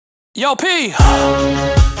Yo, P,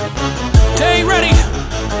 they ready?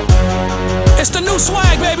 It's the new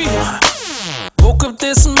swag, baby. Woke up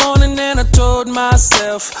this morning and I told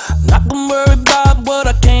myself, not gonna worry about what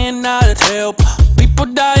I cannot help. People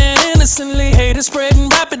dying innocently, hate is spreading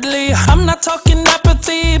rapidly. I'm not talking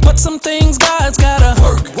apathy, but some things God's gotta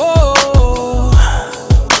work. Whoa,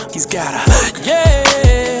 He's gotta,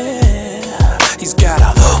 yeah. He's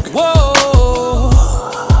gotta, whoa.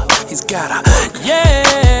 He's gotta,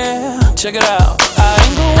 yeah. Check it out. I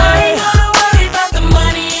ain't gonna worry about the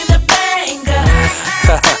money in the bank.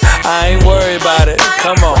 I ain't worried about it.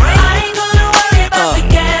 Come on. I ain't gonna worry about the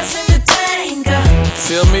gas in the tank.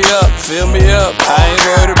 Fill me up, fill me up. I ain't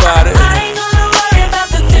worried about it. I ain't gonna worry about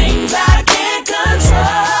the things I can't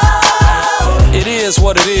control. It is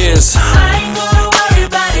what it is. I ain't gonna worry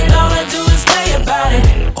about it. All I do is pray about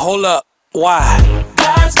it. Hold up. Why?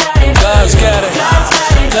 God's got it. God's got it. God's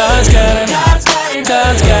got it. God's got it. God's got it.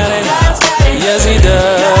 God's got it. God's got it. Yes, He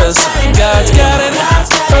does. God's got it. God's got it. God's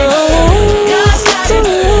got it.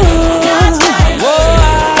 God's got it.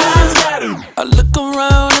 God's got it. I look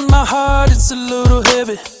around and my heart is a little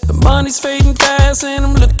heavy. The money's fading fast and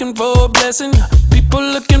I'm looking for a blessing. People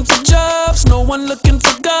looking for jobs, no one looking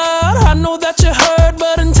for God. I know that you heard,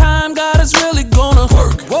 but in time God is really gonna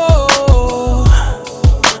work. Whoa,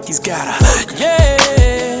 He's gotta, yeah.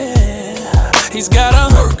 He's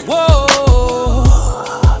gotta work. Whoa,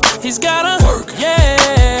 He's gotta work.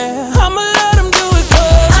 Yeah, I'ma let Him do it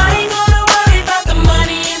 'cause I ain't gonna worry about the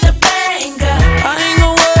money in the bank. I ain't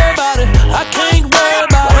gonna worry about it. I can't worry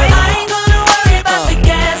about it. I ain't gonna worry about the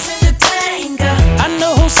gas in the tank. I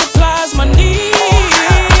know who supplies my needs.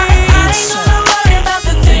 I ain't gonna worry about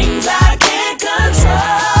the things I can't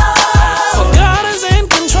control. For God is in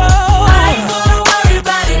control. I ain't gonna worry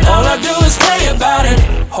about it. All I do is pray about it.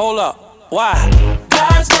 Hold up. Why?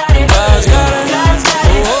 God's got it. God's got it. God's got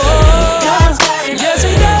it. Oh, God's got it. yes,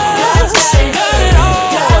 He does. God's got it. Got it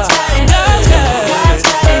all. God's got it. God's got it. God's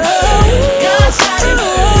got it. God's got it.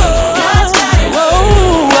 God's got it.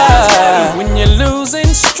 Whoa, when you're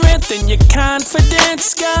losing strength and your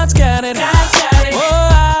confidence, God's got it. God's got it.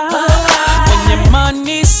 When your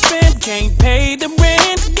money's spent, can't pay the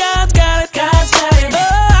rent, God's got it. God's got it.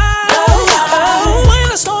 When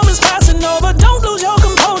the storm is passing over, don't lose your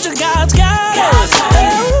composure, God's got God's got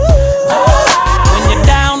it. When you're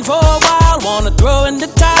down for a while, wanna throw in the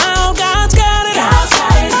towel, God's got it. God's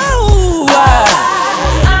got it.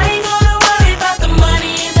 I ain't gonna worry about the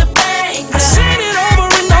money in the bank. I said it over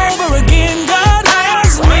and over again, God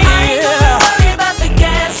has me. I ain't gonna worry about the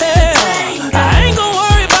gas in the tank. I ain't gonna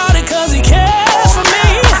worry about it 'cause He cares for me.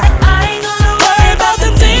 I ain't gonna worry about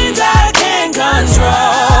the things I can't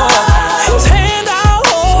control. His hand I'll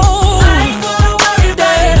hold. I ain't gonna worry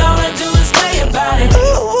about it. All I do is pray about it.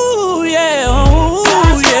 Ooh, yeah, ooh,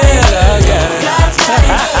 yeah. God's got it. God's got it.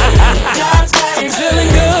 God's got I'm it. feeling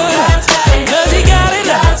good, God's got it. 'cause He got it.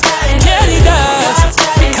 God's got it. Yeah, He does. God's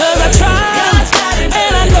got it. Because I tried, God's got it.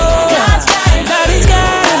 and I know God's got it. that He's got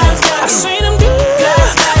God's it. got I it. seen Him do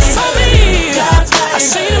God's got it. for me. God's got I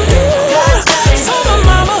it. seen Him do God's got it. for my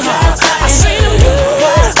mama. God's got I it. seen Him do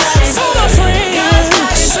God's got it. for my friends. God's got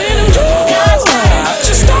I it. seen Him do. God's got it.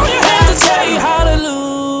 Just throw your hands and say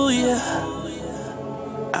hallelujah.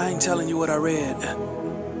 I ain't telling you what I read.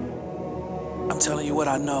 I'm telling you what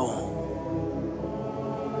I know.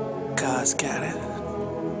 God's got it.